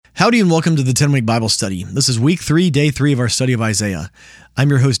Howdy and welcome to the 10-Week Bible Study. This is week 3, day 3 of our study of Isaiah. I'm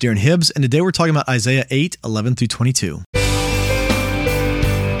your host, Darren Hibbs, and today we're talking about Isaiah 8, 11 through 22.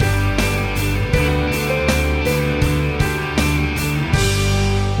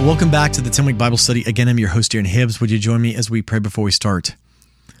 Welcome back to the 10-Week Bible Study. Again, I'm your host, Darren Hibbs. Would you join me as we pray before we start?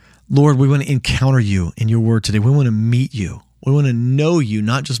 Lord, we want to encounter you in your word today. We want to meet you. We want to know you,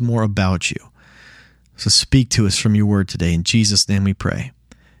 not just more about you. So speak to us from your word today. In Jesus' name we pray.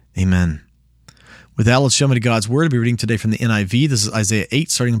 Amen. With that, let's jump into God's Word. I'll be reading today from the NIV. This is Isaiah 8,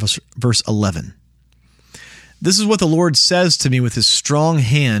 starting in verse 11. This is what the Lord says to me with his strong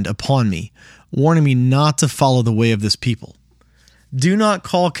hand upon me, warning me not to follow the way of this people. Do not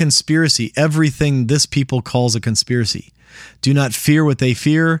call conspiracy everything this people calls a conspiracy. Do not fear what they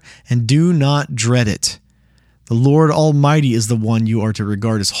fear, and do not dread it. The Lord Almighty is the one you are to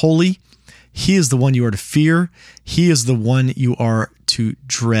regard as holy. He is the one you are to fear. He is the one you are to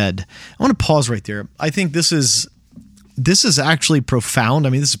dread. I want to pause right there. I think this is actually profound. I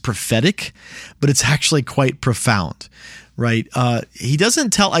mean, this is prophetic, but it's actually quite profound, right? He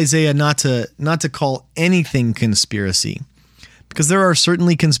doesn't tell Isaiah not to call anything conspiracy, because there are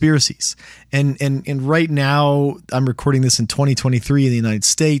certainly conspiracies. And right now, I'm recording this in 2023 in the United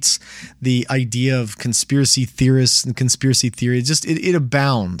States. The idea of conspiracy theorists and conspiracy theory, it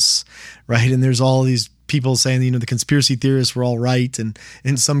abounds, right? And there's all these people saying, the conspiracy theorists were all right, and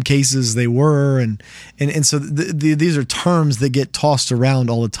in some cases they were. And so these are terms that get tossed around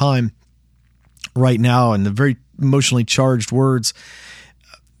all the time right now, and the very emotionally charged words,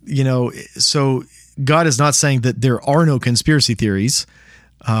 so God is not saying that there are no conspiracy theories.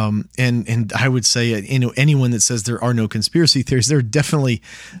 And I would say, anyone that says there are no conspiracy theories, there are definitely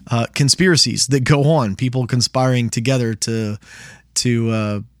conspiracies that go on, people conspiring together to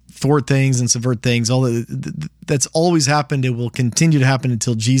thwart things and subvert things. That's always happened. It will continue to happen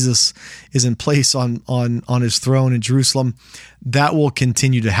until Jesus is in place on his throne in Jerusalem. That will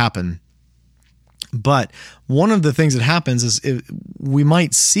continue to happen. But one of the things that happens is we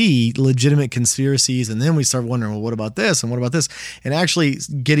might see legitimate conspiracies, and then we start wondering, well, what about this and what about this? And actually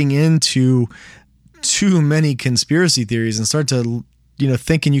getting into too many conspiracy theories and start to,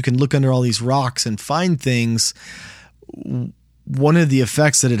 thinking you can look under all these rocks and find things. One of the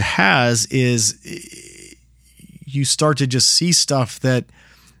effects that it has is you start to just see stuff that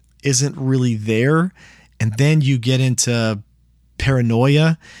isn't really there, and then you get into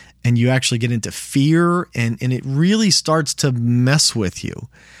paranoia, and you actually get into fear, and it really starts to mess with you.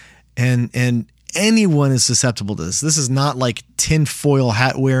 And anyone is susceptible to this. This is not like tinfoil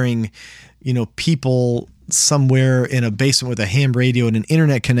hat wearing, people somewhere in a basement with a ham radio and an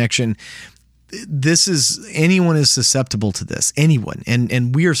internet connection. Anyone is susceptible to this. Anyone.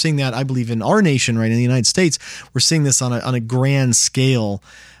 And we are seeing that, I believe, in our nation, right, in the United States. We're seeing this on a grand scale,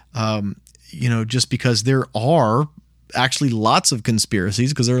 just because there are actually lots of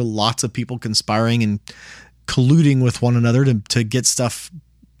conspiracies, because there are lots of people conspiring and colluding with one another to get stuff,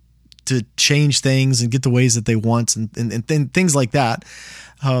 to change things and get the ways that they want, and things like that.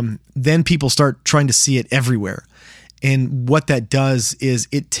 Then people start trying to see it everywhere. And what that does is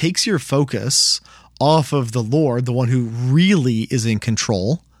it takes your focus off of the Lord, the one who really is in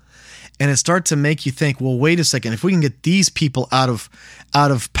control. And it starts to make you think, well, wait a second, if we can get these people out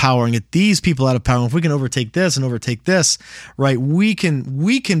of power and get these people out of power, if we can overtake this and overtake this, right, we can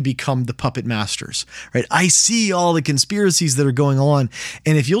become the puppet masters, right? I see all the conspiracies that are going on,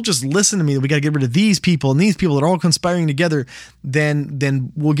 and if you'll just listen to me, that we got to get rid of these people and these people that are all conspiring together,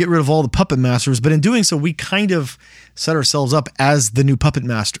 then we'll get rid of all the puppet masters. But in doing so, we kind of set ourselves up as the new puppet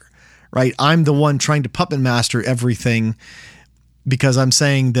master, right? I'm the one trying to puppet master everything, because I'm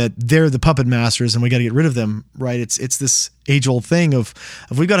saying that they're the puppet masters and we got to get rid of them, right? It's this age-old thing of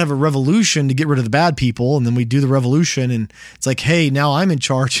we got to have a revolution to get rid of the bad people, and then we do the revolution, and it's like, hey, now I'm in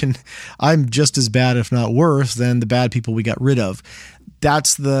charge, and I'm just as bad, if not worse, than the bad people we got rid of.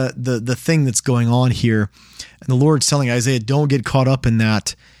 That's the thing that's going on here. And the Lord's telling Isaiah, don't get caught up in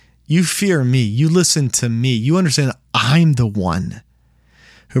that. You fear me. You listen to me. You understand that I'm the one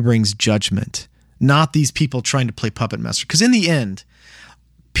who brings judgment, not these people trying to play puppet master. Because in the end,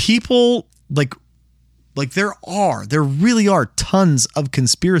 people like there really are tons of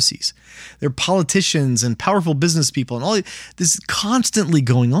conspiracies. There are politicians and powerful business people and all this is constantly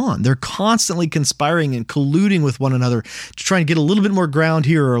going on. They're constantly conspiring and colluding with one another to try and get a little bit more ground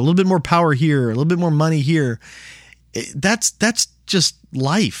here, or a little bit more power here, or a little bit more money here. That's just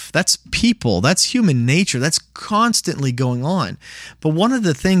life. That's people. That's human nature. That's constantly going on. But one of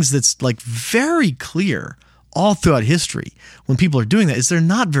the things that's very clear all throughout history when people are doing that is they're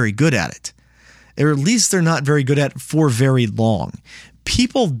not very good at it. Or at least they're not very good at it for very long.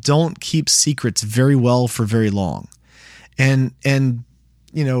 people don't keep secrets very well for very long. And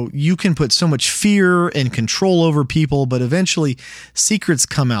you can put so much fear and control over people, but eventually secrets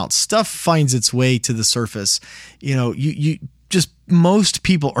come out. Stuff finds its way to the surface. Most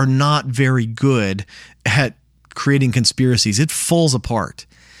people are not very good at creating conspiracies. It falls apart.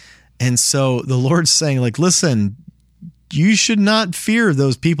 And so the Lord's saying, like, listen, you should not fear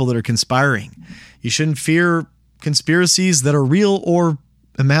those people that are conspiring. You shouldn't fear conspiracies that are real or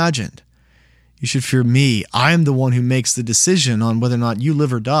imagined. You should fear me. I am the one who makes the decision on whether or not you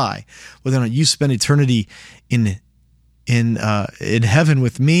live or die, whether or not you spend eternity in heaven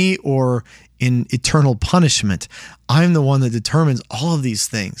with me or in eternal punishment. I'm the one that determines all of these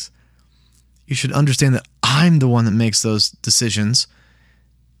things. You should understand that I'm the one that makes those decisions.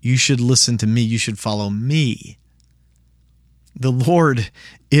 You should listen to me. You should follow me. The Lord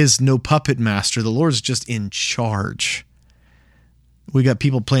is no puppet master. The Lord is just in charge. We got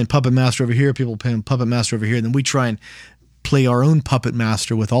people playing puppet master over here, people playing puppet master over here, and then we try and play our own puppet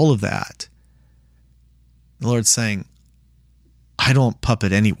master with all of that. The Lord's saying, I don't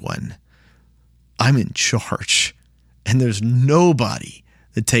puppet anyone. I'm in charge. And there's nobody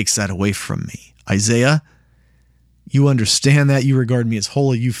that takes that away from me. Isaiah, you understand that. You regard me as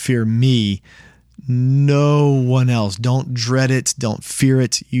holy. You fear me. No one else. Don't dread it. Don't fear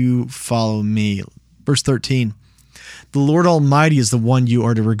it. You follow me. Verse 13. The Lord Almighty is the one you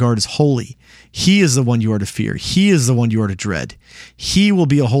are to regard as holy. He is the one you are to fear. He is the one you are to dread. He will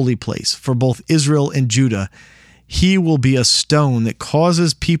be a holy place for both Israel and Judah. He will be a stone that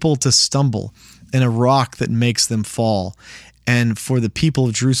causes people to stumble and a rock that makes them fall. And for the people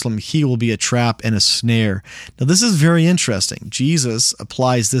of Jerusalem, he will be a trap and a snare. Now, this is very interesting. Jesus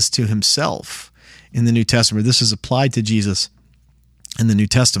applies this to himself in the New Testament. This is applied to Jesus in the New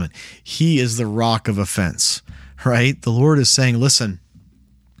Testament. He is the rock of offense. Right? The Lord is saying, listen,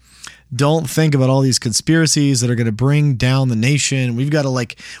 don't think about all these conspiracies that are going to bring down the nation. We've got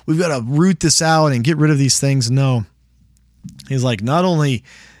to root this out and get rid of these things. No. He's like, not only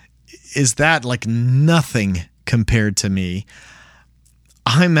is that like nothing compared to me,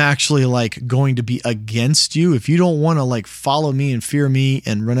 I'm actually like going to be against you. If you don't want to like follow me and fear me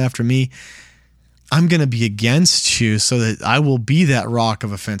and run after me, I'm going to be against you so that I will be that rock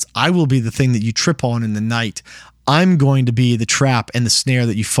of offense. I will be the thing that you trip on in the night. I'm going to be the trap and the snare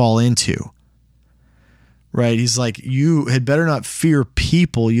that you fall into. Right? He's like, you had better not fear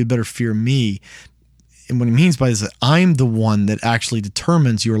people. You'd better fear me. And what he means by this is that I'm the one that actually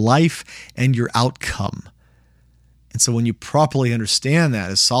determines your life and your outcome. And so when you properly understand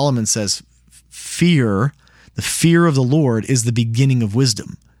that, as Solomon says, the fear of the Lord is the beginning of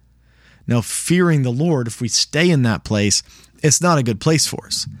wisdom. Now, fearing the Lord, if we stay in that place, it's not a good place for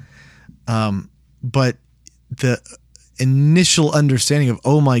us. But the initial understanding of,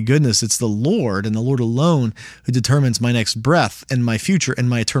 oh my goodness, it's the Lord and the Lord alone who determines my next breath and my future and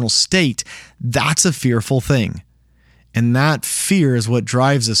my eternal state, that's a fearful thing. And that fear is what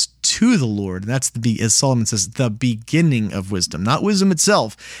drives us to the Lord. And that's, as Solomon says, the beginning of wisdom. Not wisdom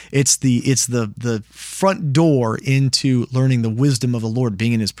itself. It's the front door into learning the wisdom of the Lord,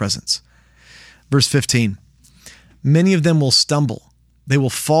 being in his presence. Verse 15, many of them will stumble. They will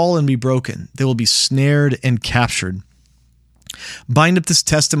fall and be broken. They will be snared and captured. Bind up this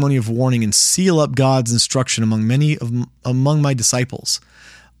testimony of warning and seal up God's instruction among my disciples.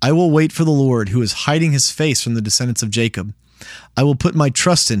 I will wait for the Lord, who is hiding his face from the descendants of Jacob. I will put my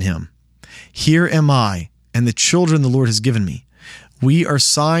trust in him. Here am I, and the children the Lord has given me. We are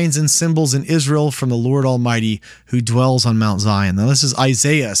signs and symbols in Israel from the Lord Almighty who dwells on Mount Zion. Now, this is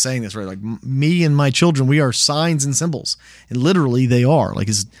Isaiah saying this, right? Like, me and my children, we are signs and symbols. And literally they are. Like,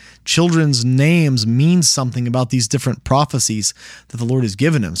 his children's names mean something about these different prophecies that the Lord has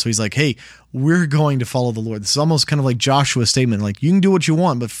given him. So he's like, hey, we're going to follow the Lord. This is almost kind of like Joshua's statement. Like, you can do what you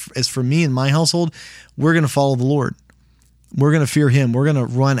want, but as for me and my household, we're going to follow the Lord. We're going to fear him. We're going to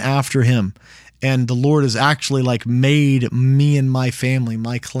run after him. And the Lord has actually like made me and my family,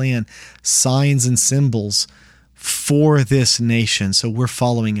 my clan, signs and symbols for this nation. So we're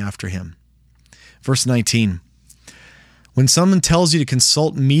following after him. Verse 19. When someone tells you to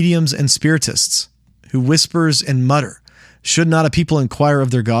consult mediums and spiritists, who whispers and mutter, should not a people inquire of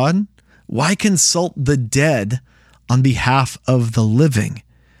their God? Why consult the dead on behalf of the living?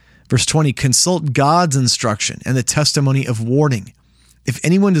 Verse 20. Consult God's instruction and the testimony of warning. If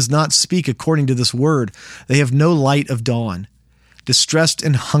anyone does not speak according to this word, they have no light of dawn. Distressed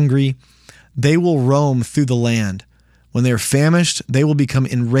and hungry, they will roam through the land. When they are famished, they will become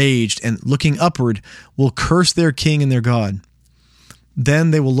enraged, and looking upward, will curse their king and their God.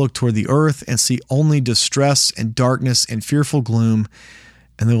 Then they will look toward the earth and see only distress and darkness and fearful gloom,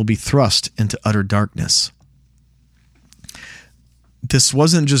 and they will be thrust into utter darkness. This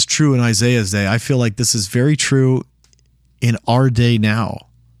wasn't just true in Isaiah's day. I feel like this is very true in our day now.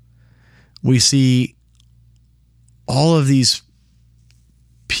 We see all of these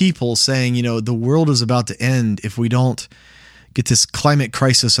people saying, the world is about to end if we don't get this climate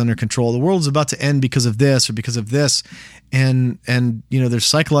crisis under control. The world is about to end because of this or because of this. And there's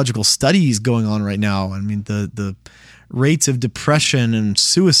psychological studies going on right now. I mean, the rates of depression and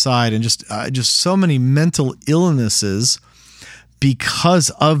suicide and just so many mental illnesses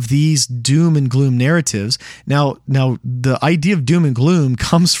because of these doom and gloom narratives. Now the idea of doom and gloom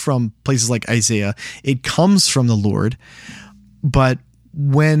comes from places like Isaiah. It comes from the Lord. But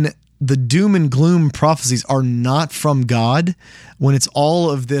when the doom and gloom prophecies are not from God, when it's all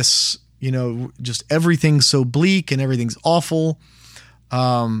of this, just everything's so bleak and everything's awful,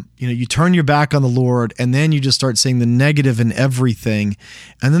 you turn your back on the Lord and then you just start saying the negative in everything,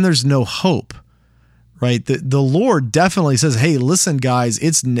 and then there's no hope, right? The Lord definitely says, hey, listen, guys,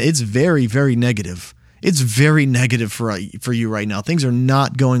 it's very, very negative. It's very negative for you right now. Things are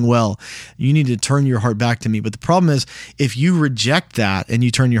not going well. You need to turn your heart back to me. But the problem is, if you reject that and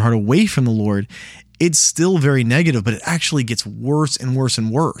you turn your heart away from the Lord, it's still very negative, but it actually gets worse and worse and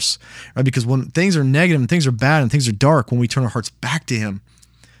worse, right? Because when things are negative and things are bad and things are dark, when we turn our hearts back to Him,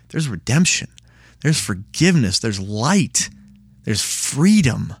 there's redemption, there's forgiveness, there's light, there's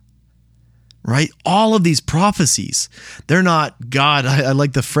freedom. Right? All of these prophecies, they're not God. I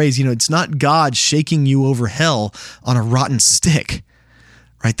like the phrase, it's not God shaking you over hell on a rotten stick,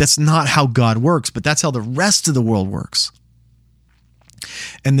 right? That's not how God works, but that's how the rest of the world works.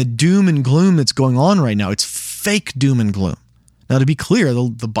 And the doom and gloom that's going on right now, it's fake doom and gloom. Now, to be clear,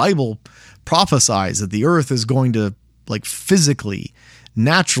 the Bible prophesies that the earth is going to physically,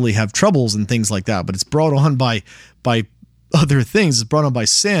 naturally have troubles and things like that, but it's brought on by other things. It's brought on by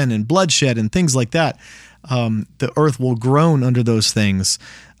sin and bloodshed and things like that. The earth will groan under those things,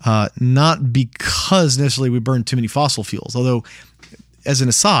 not because necessarily we burn too many fossil fuels. Although, as an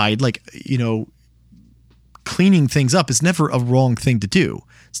aside, cleaning things up is never a wrong thing to do.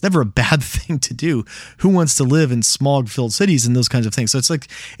 It's never a bad thing to do. Who wants to live in smog-filled cities and those kinds of things? So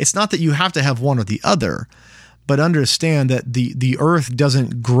it's not that you have to have one or the other, but understand that the earth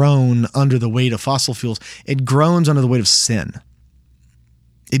doesn't groan under the weight of fossil fuels. It groans under the weight of sin.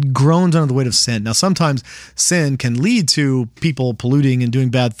 It groans under the weight of sin. Now, sometimes sin can lead to people polluting and doing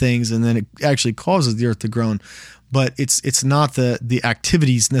bad things, and then it actually causes the earth to groan. But it's not the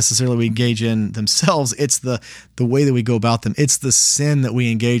activities necessarily we engage in themselves. It's the way that we go about them. It's the sin that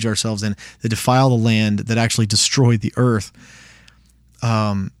we engage ourselves in that defile the land, that actually destroy the earth.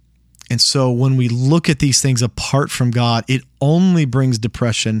 And so when we look at these things apart from God, it only brings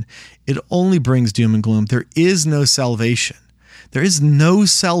depression. It only brings doom and gloom. There is no salvation. There is no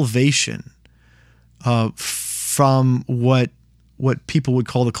salvation from what people would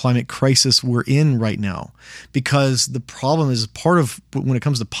call the climate crisis we're in right now. Because the problem is part of, when it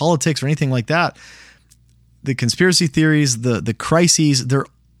comes to politics or anything like that, the conspiracy theories, the crises, they're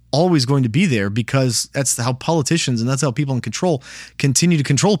always going to be there, because that's how politicians and that's how people in control continue to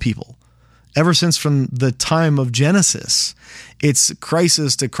control people. Ever since from the time of Genesis, it's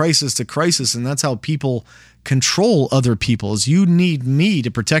crisis to crisis to crisis, and that's how people control other people. Is you need me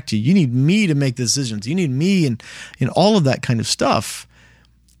to protect you. You need me to make decisions. You need me and all of that kind of stuff.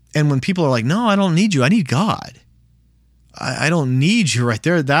 And when people are like, no, I don't need you. I need God. I don't need you right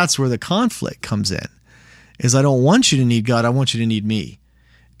there. That's where the conflict comes in, is I don't want you to need God. I want you to need me.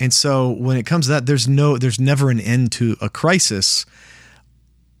 And so when it comes to that, there's never an end to a crisis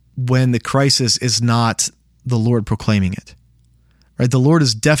when the crisis is not the Lord proclaiming it, right? The Lord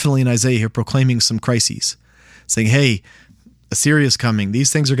is definitely in Isaiah here proclaiming some crises, saying, hey, Assyria's coming.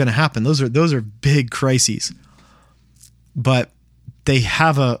 These things are going to happen. Those are big crises, but they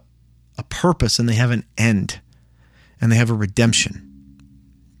have a purpose and they have an end and they have a redemption.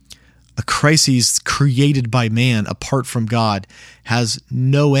 A crisis created by man apart from God has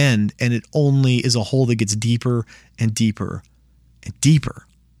no end, and it only is a hole that gets deeper and deeper and deeper.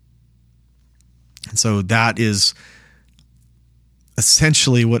 And so that is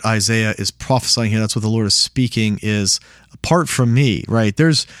essentially what Isaiah is prophesying here. That's what the Lord is speaking, is apart from me, right?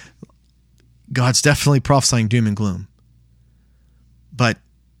 God's definitely prophesying doom and gloom. But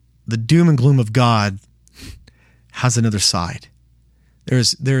the doom and gloom of God has another side. There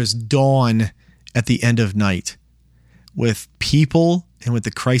is dawn at the end of night, with people and with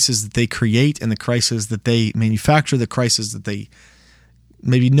the crisis that they create and the crisis that they manufacture, the crisis that they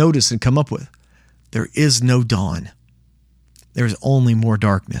maybe notice and come up with. There is no dawn. there's only more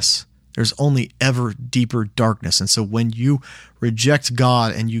darkness. There's only ever deeper darkness. And so when you reject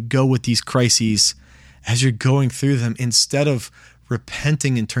God and you go with these crises, as you're going through them, instead of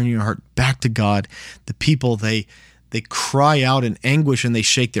repenting and turning your heart back to God, the people, they cry out in anguish and they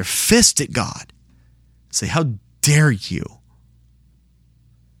shake their fist at God. Say, how dare you?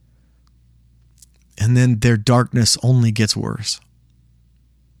 And then their darkness only gets worse.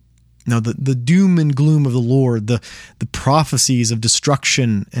 Now, the doom and gloom of the Lord, the prophecies of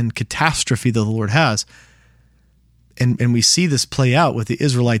destruction and catastrophe that the Lord has, and we see this play out with the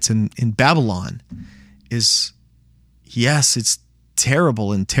Israelites in Babylon, is, yes, it's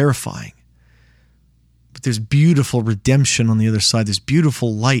terrible and terrifying. But there's beautiful redemption on the other side. There's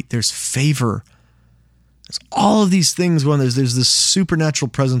beautiful light. There's favor. There's all of these things when there's this supernatural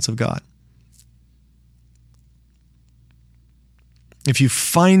presence of God. If you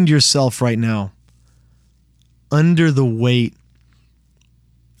find yourself right now under the weight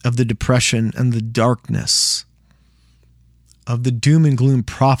of the depression and the darkness of the doom and gloom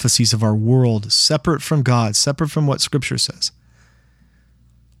prophecies of our world, separate from God, separate from what Scripture says,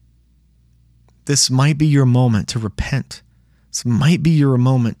 this might be your moment to repent. This might be your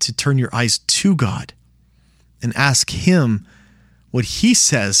moment to turn your eyes to God and ask Him what He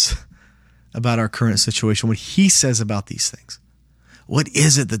says about our current situation, what He says about these things. What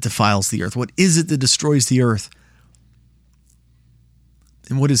is it that defiles the earth? What is it that destroys the earth?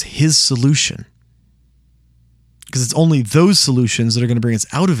 And what is His solution? Because it's only those solutions that are going to bring us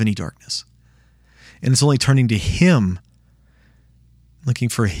out of any darkness. And it's only turning to Him, looking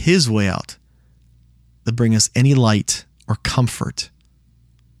for His way out, that bring us any light or comfort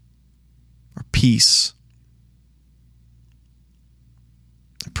or peace.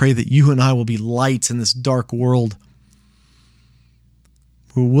 I pray that you and I will be lights in this dark world,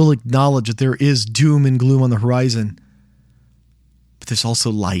 who will acknowledge that there is doom and gloom on the horizon, but there's also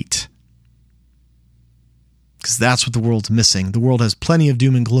light. Because that's what the world's missing. The world has plenty of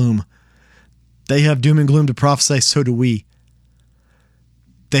doom and gloom. They have doom and gloom to prophesy, so do we.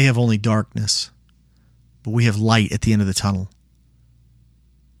 They have only darkness, but we have light at the end of the tunnel.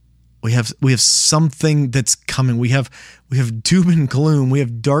 We have something that's coming. We have doom and gloom. We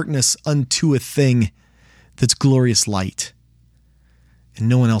have darkness unto a thing that's glorious light. And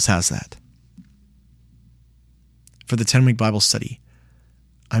no one else has that. For the 10-week Bible study,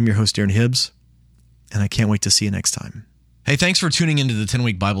 I'm your host, Aaron Hibbs, and I can't wait to see you next time. Hey, thanks for tuning into the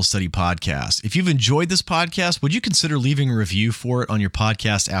 10-week Bible study podcast. If you've enjoyed this podcast, would you consider leaving a review for it on your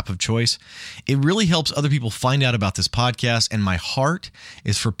podcast app of choice? It really helps other people find out about this podcast, and my heart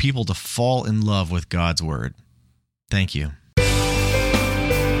is for people to fall in love with God's Word. Thank you.